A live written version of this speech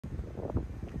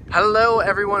Hello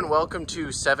everyone, welcome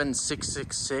to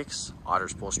 7666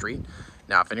 Otterspool Street.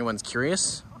 Now if anyone's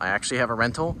curious, I actually have a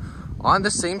rental on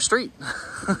the same street.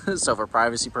 So for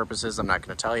privacy purposes, I'm not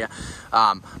going to tell you.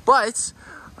 But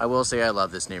I will say I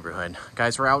love this neighborhood.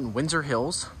 Guys, we're out in Windsor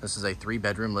Hills. This is a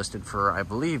 3-bedroom listed for, I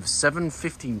believe,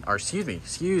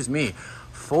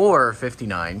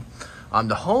 $459.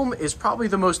 The home is probably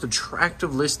the most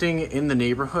attractive listing in the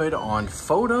neighborhood on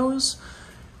photos.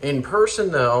 In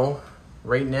person though,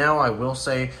 right now, I will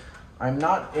say I'm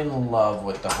not in love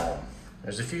with the home.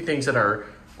 There's a few things that are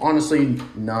honestly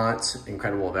not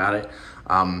incredible about it.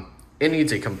 It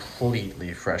needs a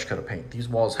completely fresh coat of paint. These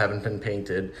walls haven't been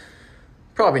painted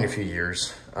probably in a few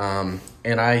years. And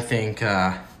I think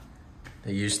they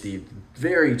used the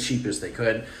very cheapest they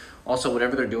could. Also,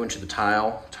 whatever they're doing to the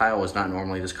tile is not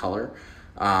normally this color.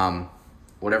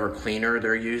 Whatever cleaner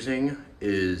they're using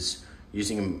is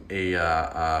using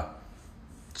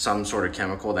some sort of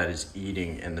chemical that is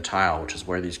eating in the tile, which is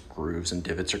where these grooves and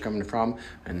divots are coming from,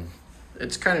 and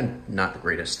it's kind of not the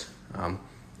greatest.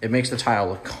 It makes the tile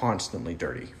look constantly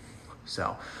dirty.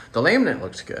 So the laminate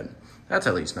looks good. That's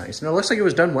at least nice, and it looks like it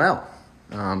was done well.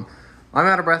 I'm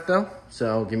out of breath though,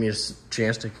 so give me a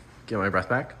chance to get my breath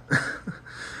back.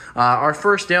 Our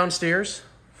first downstairs,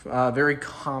 very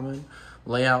common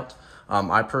layout.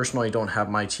 I personally don't have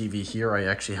my TV here. I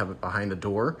actually have it behind the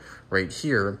door right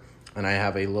here. And I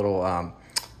have a little kind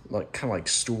of like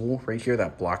stool right here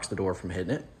that blocks the door from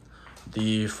hitting it.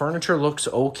 The furniture looks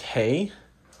okay.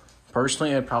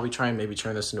 Personally, I'd probably try and maybe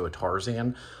turn this into a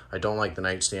Tarzan. I don't like the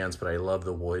nightstands, but I love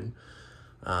the wood.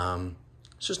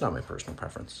 It's just not my personal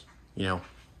preference, you know.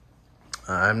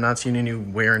 I'm not seeing any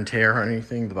wear and tear or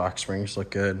anything. The box springs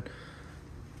look good.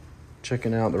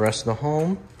 Checking out the rest of the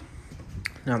home.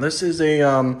 Now this is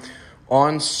a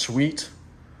ensuite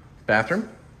bathroom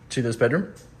to this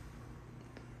bedroom.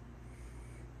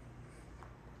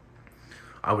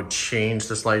 I would change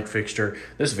this light fixture.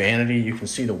 This vanity, you can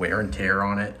see the wear and tear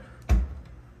on it.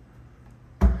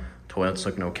 Toilet's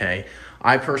looking okay.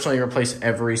 I personally replace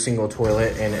every single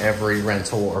toilet in every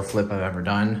rental or flip I've ever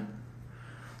done.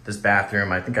 This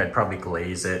bathroom, I think I'd probably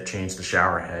glaze it, change the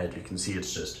shower head. You can see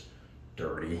it's just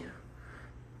dirty.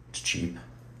 It's cheap.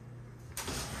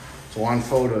 So on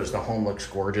photos, the home looks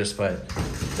gorgeous, but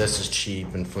this is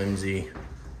cheap and flimsy.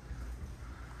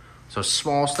 So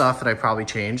small stuff that I probably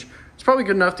change. It's probably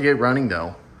good enough to get running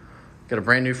though. Got a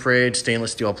brand new fridge,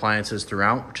 stainless steel appliances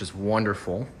throughout, which is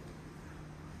wonderful.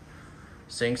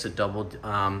 Sink's a double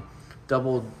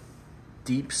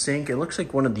deep sink. It looks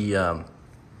like one of the,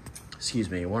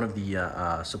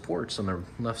 supports on the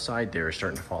left side there is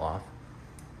starting to fall off.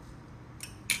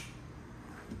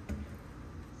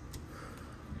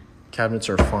 Cabinets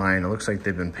are fine. It looks like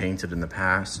they've been painted in the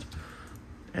past.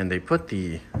 And they put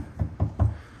the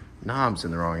knobs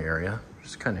in the wrong area, which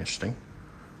is kind of interesting.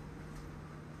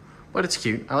 But it's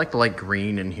cute. I like the light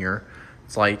green in here.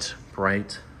 It's light,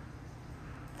 bright.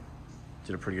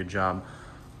 Did a pretty good job.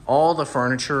 All the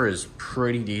furniture is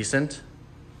pretty decent.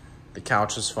 The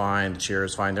couch is fine, the chair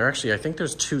is fine. I think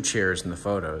there's 2 chairs in the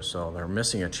photos, so they're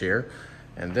missing a chair.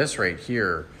 And this right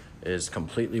here is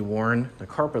completely worn. The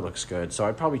carpet looks good, so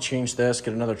I'd probably change this,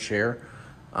 get another chair.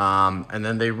 And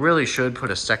then they really should put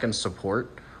a second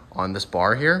support on this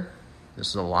bar here. This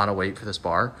is a lot of weight for this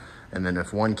bar. And then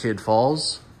if one kid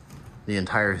falls, the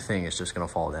entire thing is just gonna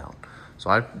fall down. So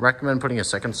I recommend putting a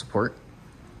second support.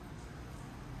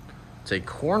 It's a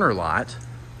corner lot.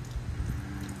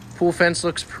 Pool fence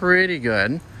looks pretty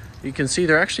good. You can see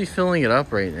they're actually filling it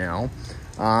up right now.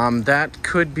 That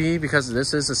could be because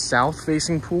this is a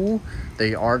south-facing pool.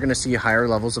 They are gonna see higher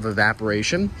levels of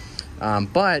evaporation.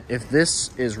 But if this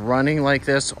is running like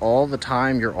this all the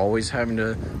time, you're always having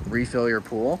to refill your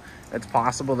pool, it's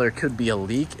possible there could be a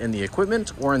leak in the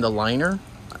equipment or in the liner.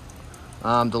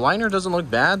 The liner doesn't look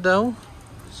bad though,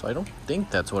 so I don't think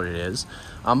that's what it is.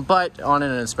 But on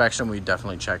an inspection, we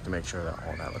definitely check to make sure that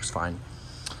all that looks fine.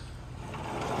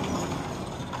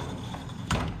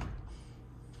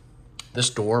 This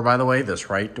door, by the way, this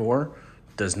right door,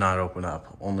 does not open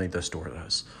up. Only this door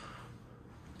does.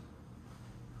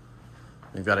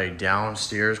 We've got a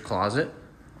downstairs closet.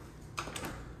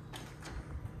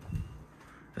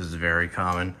 This is very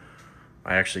common.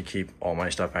 I actually keep all my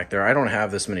stuff back there. I don't have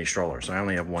this many strollers. I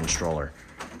only have 1 stroller.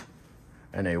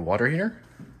 And a water heater.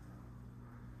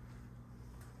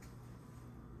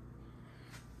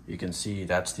 You can see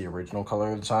that's the original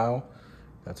color of the tile.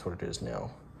 That's what it is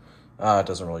now. It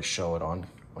doesn't really show it on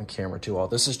camera too well.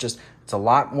 This is just, it's a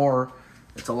lot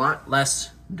less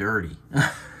dirty.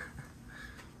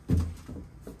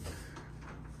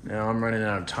 Now I'm running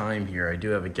out of time here. I do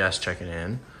have a guest checking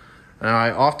in. Now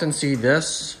I often see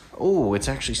this. Oh, it's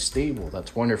actually stable.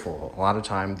 That's wonderful. A lot of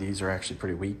time these are actually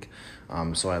pretty weak.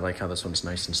 So I like how this one's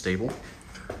nice and stable.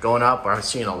 Going up, I'm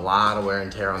seeing a lot of wear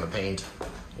and tear on the paint.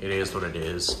 It is what it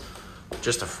is.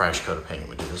 Just a fresh coat of paint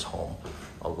would do this home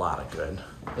a lot of good.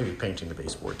 Maybe painting the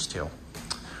baseboards too.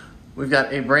 We've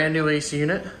got a brand new AC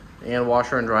unit and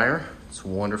washer and dryer. It's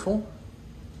wonderful.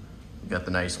 We've got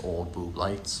the nice old boob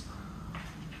lights.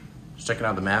 Just checking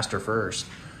out the master first.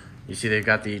 You see they've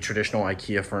got the traditional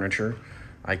IKEA furniture.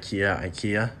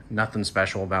 IKEA. Nothing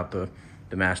special about the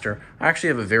master. I actually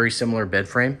have a very similar bed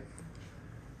frame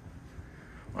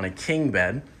on a king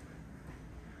bed.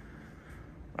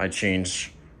 I'd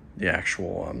change the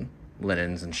actual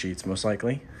linens and sheets most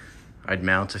likely. I'd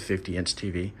mount a 50-inch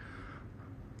TV.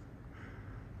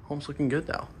 Home's looking good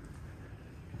though.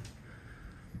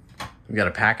 We've got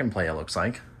a pack and play, it looks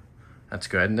like. That's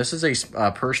good. And this is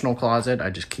a personal closet. I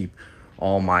just keep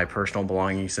all my personal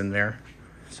belongings in there.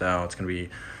 So it's gonna be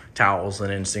towels,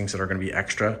 linens, things that are gonna be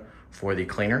extra for the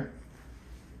cleaner.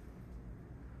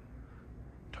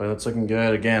 Toilet's looking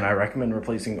good. Again, I recommend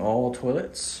replacing all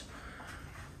toilets.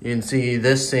 You can see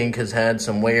this sink has had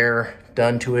some wear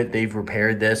done to it. They've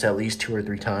repaired this at least 2 or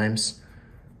 3 times.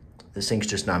 The sink's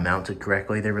just not mounted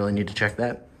correctly. They really need to check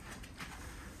that.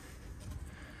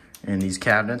 And these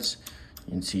cabinets,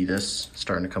 you can see this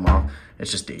starting to come off.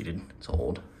 It's just dated, it's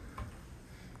old.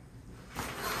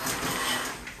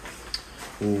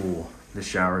 Ooh, the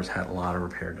shower's had a lot of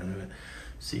repair done to it.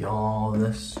 See all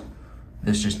this?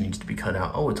 This just needs to be cut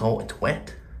out. Oh, it's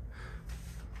wet.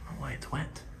 I don't know why it's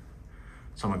wet.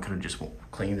 Someone could have just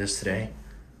cleaned this today.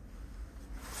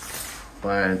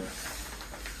 But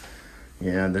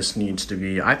yeah, this needs to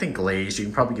be, I think, glazed. You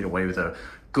can probably get away with a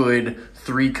good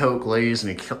 3-coat glaze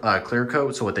and a clear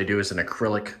coat. So what they do is an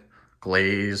acrylic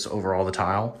glaze over all the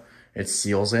tile. It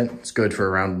seals it. It's good for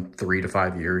around 3 to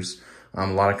 5 years. A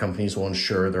lot of companies will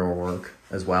ensure their work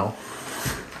as well.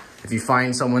 If you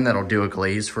find someone that'll do a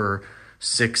glaze for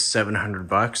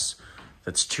 $600-700,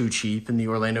 that's too cheap in the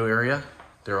Orlando area.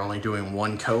 They're only doing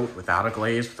 1 coat without a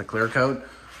glaze with a clear coat.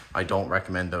 I don't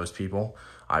recommend those people.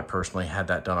 I personally had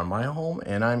that done on my home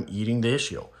and I'm eating the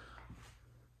issue.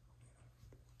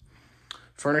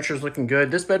 Furniture's looking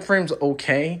good. This bed frame's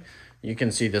okay. You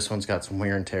can see this one's got some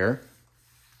wear and tear.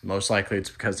 Most likely it's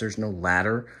because there's no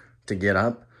ladder to get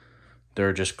up.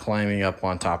 They're just climbing up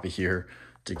on top of here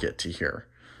to get to here.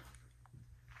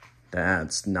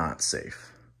 That's not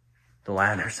safe. The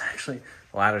ladder's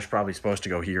probably supposed to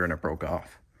go here and it broke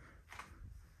off.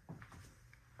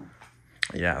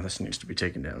 Yeah, this needs to be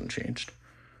taken down and changed.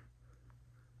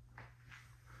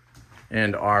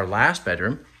 And our last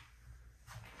bedroom,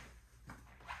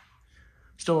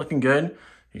 still looking good.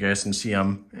 You guys can see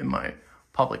I'm in my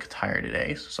public attire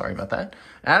today, so sorry about that.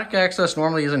 Attic access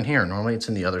normally isn't here. Normally it's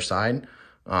in the other side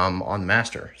on the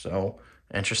master. So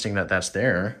interesting that that's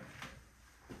there.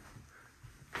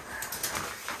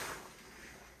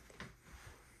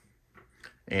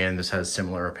 And this has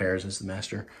similar repairs as the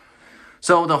master.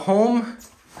 So the home,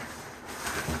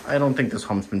 I don't think this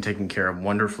home's been taken care of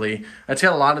wonderfully. It's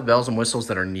got a lot of bells and whistles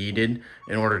that are needed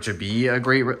in order to be a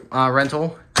great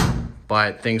rental.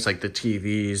 But things like the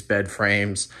TVs, bed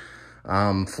frames,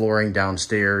 flooring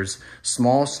downstairs,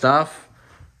 small stuff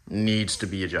needs to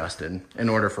be adjusted in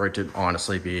order for it to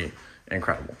honestly be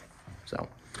incredible. So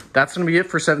that's going to be it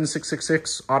for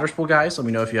 7666 Otterspool, guys. Let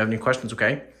me know if you have any questions,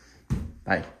 okay?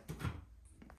 Bye.